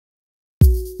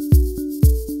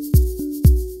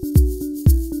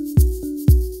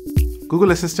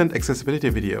Google Assistant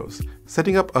accessibility videos.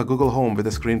 Setting up a Google Home with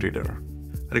a screen reader.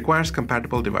 Requires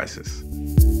compatible devices.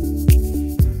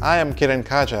 I am Kiran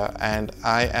Khaja and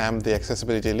I am the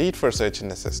accessibility lead for Search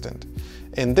Engine Assistant.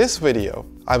 In this video,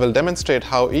 I will demonstrate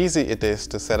how easy it is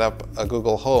to set up a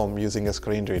Google Home using a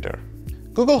screen reader.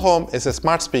 Google Home is a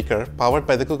smart speaker powered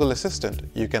by the Google Assistant.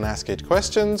 You can ask it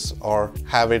questions or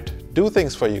have it do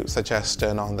things for you, such as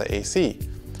turn on the AC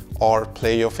or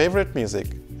play your favorite music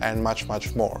and much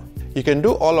more. You can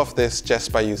do all of this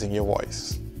just by using your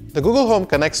voice. The Google Home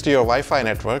connects to your Wi-Fi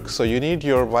network, so you need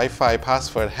your Wi-Fi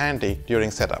password handy during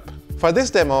setup. For this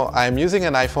demo, I am using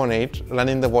an iPhone 8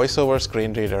 running the VoiceOver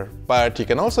screen reader, but you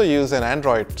can also use an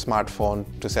Android smartphone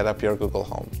to set up your Google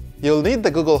Home. You'll need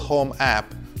the Google Home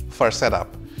app for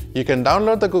setup. You can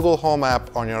download the Google Home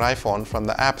app on your iPhone from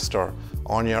the App Store.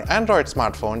 On your Android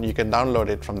smartphone, you can download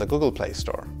it from the Google Play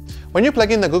Store. When you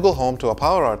plug in the Google Home to a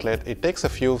power outlet, it takes a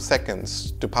few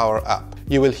seconds to power up.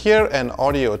 You will hear an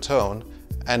audio tone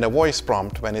and a voice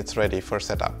prompt when it's ready for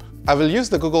setup. I will use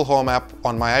the Google Home app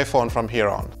on my iPhone from here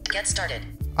on. Get started.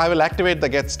 I will activate the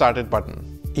Get Started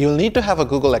button. You'll need to have a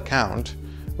Google account,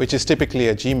 which is typically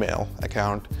a Gmail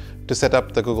account, to set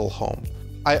up the Google Home.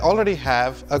 I already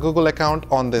have a Google account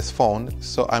on this phone,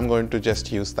 so I'm going to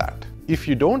just use that. If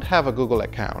you don't have a Google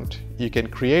account, you can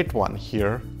create one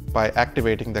here by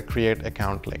activating the Create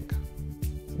Account link.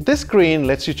 This screen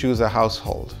lets you choose a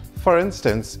household. For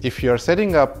instance, if you're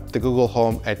setting up the Google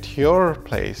Home at your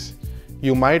place,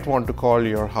 you might want to call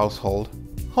your household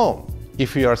Home.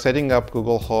 If you are setting up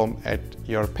Google Home at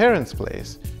your parents'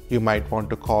 place, you might want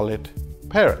to call it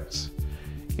Parents.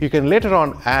 You can later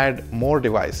on add more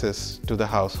devices to the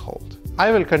household.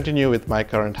 I will continue with my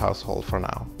current household for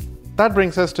now. That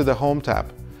brings us to the Home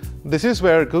tab. This is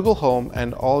where Google Home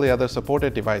and all the other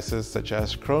supported devices such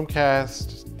as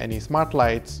Chromecast, any smart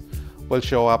lights will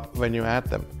show up when you add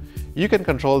them. You can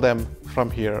control them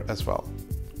from here as well.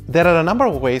 There are a number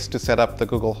of ways to set up the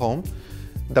Google Home.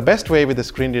 The best way with the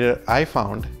screen reader I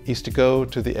found is to go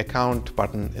to the Account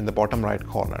button in the bottom right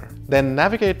corner. Then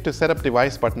navigate to Set Up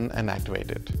Device button and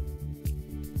activate it.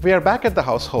 We are back at the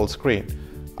household screen.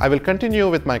 I will continue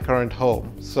with my current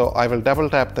home, so I will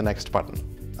double tap the next button.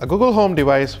 A Google Home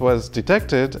device was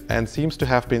detected and seems to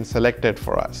have been selected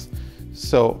for us.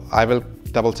 So I will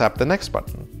double tap the next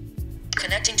button.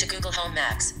 Connecting to Google Home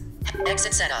Max.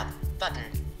 Exit Setup button.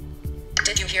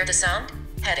 Did you hear the sound?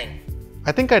 Heading.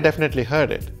 I think I definitely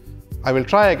heard it. I will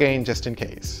try again just in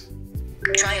case.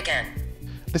 Try again.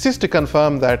 This is to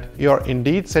confirm that you're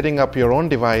indeed setting up your own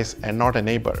device and not a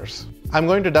neighbor's. I'm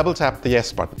going to double tap the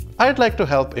Yes button. I'd like to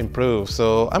help improve,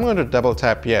 so I'm going to double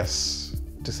tap Yes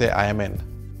to say I am in.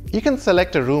 You can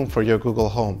select a room for your Google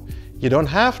Home. You don't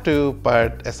have to,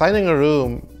 but assigning a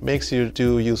room makes you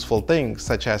do useful things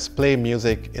such as play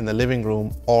music in the living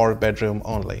room or bedroom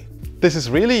only. This is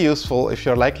really useful if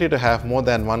you're likely to have more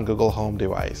than one Google Home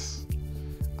device.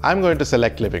 I'm going to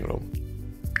select living room.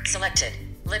 Selected.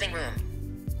 Living room.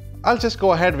 I'll just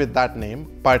go ahead with that name,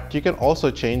 but you can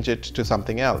also change it to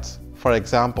something else. For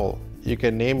example, you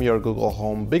can name your Google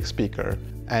Home Big Speaker,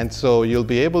 and so you'll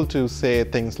be able to say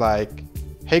things like,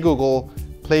 "Hey Google,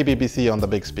 play BBC on the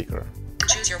big speaker."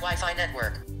 Choose your Wi-Fi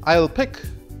network. I'll pick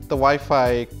the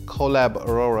Wi-Fi Colab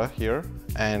Aurora here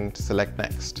and select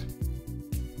Next.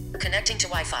 Connecting to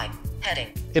Wi-Fi. Heading.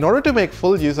 In order to make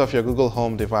full use of your Google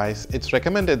Home device, it's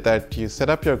recommended that you set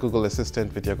up your Google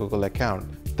Assistant with your Google account.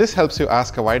 This helps you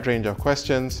ask a wide range of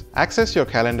questions, access your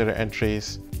calendar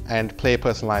entries, and play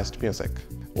personalized music.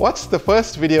 Watch the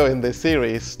first video in this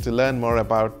series to learn more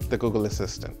about the Google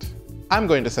Assistant. I'm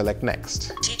going to select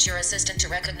Next. Teach your assistant to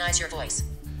recognize your voice.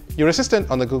 Your assistant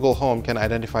on the Google Home can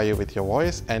identify you with your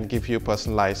voice and give you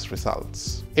personalized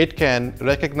results. It can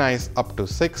recognize up to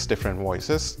 6 different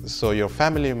voices, so your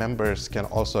family members can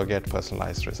also get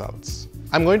personalized results.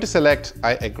 I'm going to select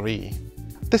I agree.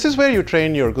 This is where you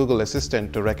train your Google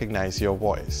Assistant to recognize your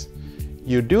voice.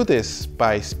 You do this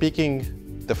by speaking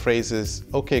the phrases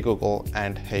 "Okay Google"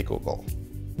 and "Hey Google."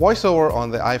 VoiceOver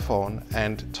on the iPhone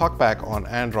and TalkBack on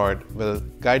Android will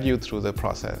guide you through the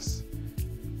process.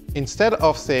 Instead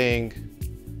of saying,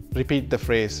 repeat the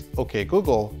phrase, "Okay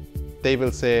Google," they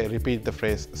will say, repeat the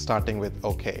phrase starting with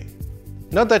 "Okay."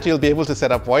 Note that you'll be able to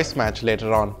set up voice match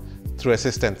later on through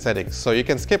Assistant settings, so you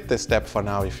can skip this step for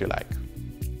now if you like.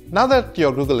 Now that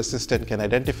your Google Assistant can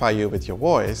identify you with your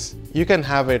voice, you can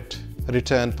have it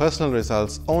return personal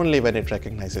results only when it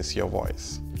recognizes your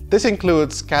voice. This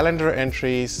includes calendar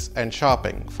entries and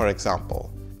shopping, for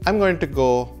example. I'm going to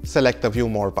go select the View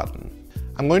More button.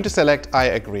 I'm going to select I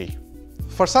agree.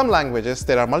 For some languages,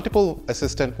 there are multiple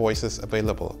assistant voices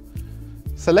available.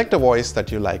 Select a voice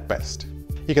that you like best.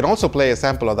 You can also play a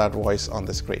sample of that voice on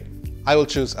the screen. I will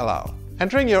choose Allow.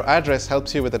 Entering your address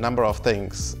helps you with a number of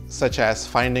things, such as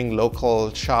finding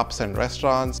local shops and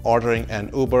restaurants, ordering an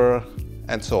Uber,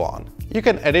 and so on. You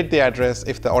can edit the address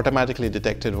if the automatically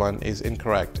detected one is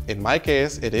incorrect. In my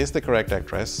case, it is the correct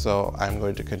address, so I'm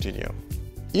going to continue.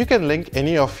 You can link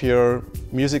any of your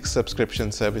music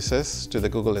subscription services to the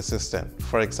Google Assistant.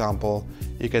 For example,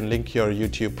 you can link your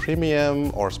YouTube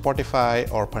Premium or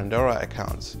Spotify or Pandora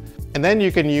accounts. And then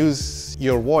you can use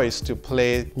your voice to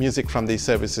play music from these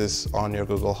services on your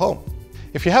Google Home.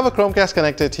 If you have a Chromecast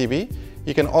connected TV,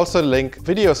 you can also link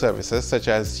video services such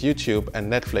as YouTube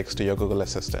and Netflix to your Google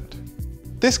Assistant.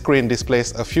 This screen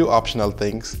displays a few optional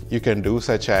things you can do,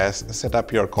 such as set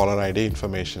up your caller ID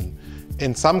information.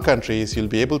 In some countries, you'll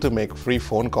be able to make free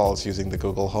phone calls using the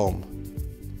Google Home.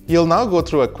 You'll now go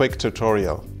through a quick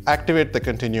tutorial. Activate the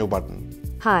Continue button.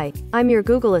 Hi, I'm your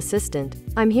Google Assistant.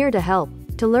 I'm here to help.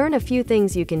 To learn a few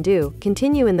things you can do,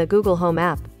 continue in the Google Home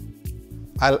app.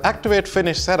 I'll activate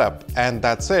Finish Setup, and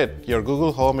that's it. Your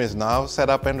Google Home is now set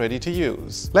up and ready to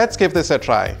use. Let's give this a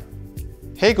try.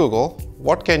 Hey Google,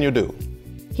 what can you do?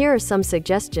 Here are some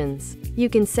suggestions. You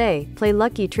can say, play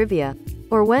Lucky Trivia,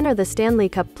 or when are the Stanley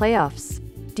Cup playoffs?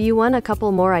 Do you want a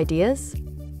couple more ideas?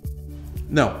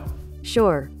 No.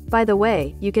 Sure. By the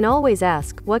way, you can always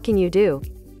ask, what can you do?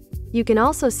 You can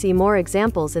also see more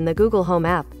examples in the Google Home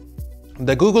app.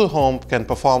 The Google Home can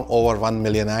perform over 1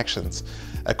 million actions.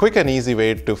 A quick and easy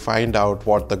way to find out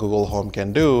what the Google Home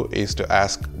can do is to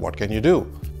ask, what can you do?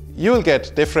 You will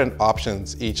get different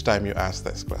options each time you ask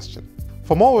this question.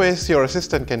 For more ways your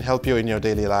assistant can help you in your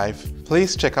daily life,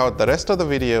 please check out the rest of the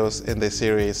videos in this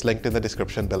series linked in the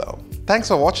description below. Thanks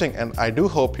for watching, and I do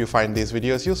hope you find these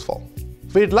videos useful.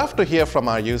 We'd love to hear from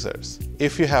our users.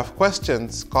 If you have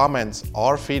questions, comments,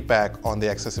 or feedback on the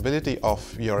accessibility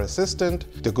of your assistant,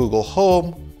 the Google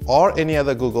Home, or any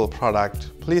other Google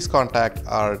product, please contact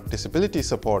our Disability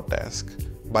Support Desk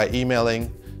by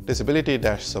emailing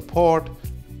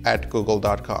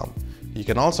disability-support@google.com. You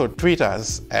can also tweet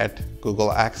us at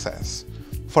Google Access.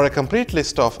 For a complete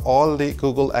list of all the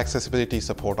Google accessibility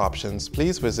support options,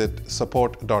 please visit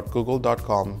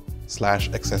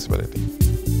support.google.com/accessibility.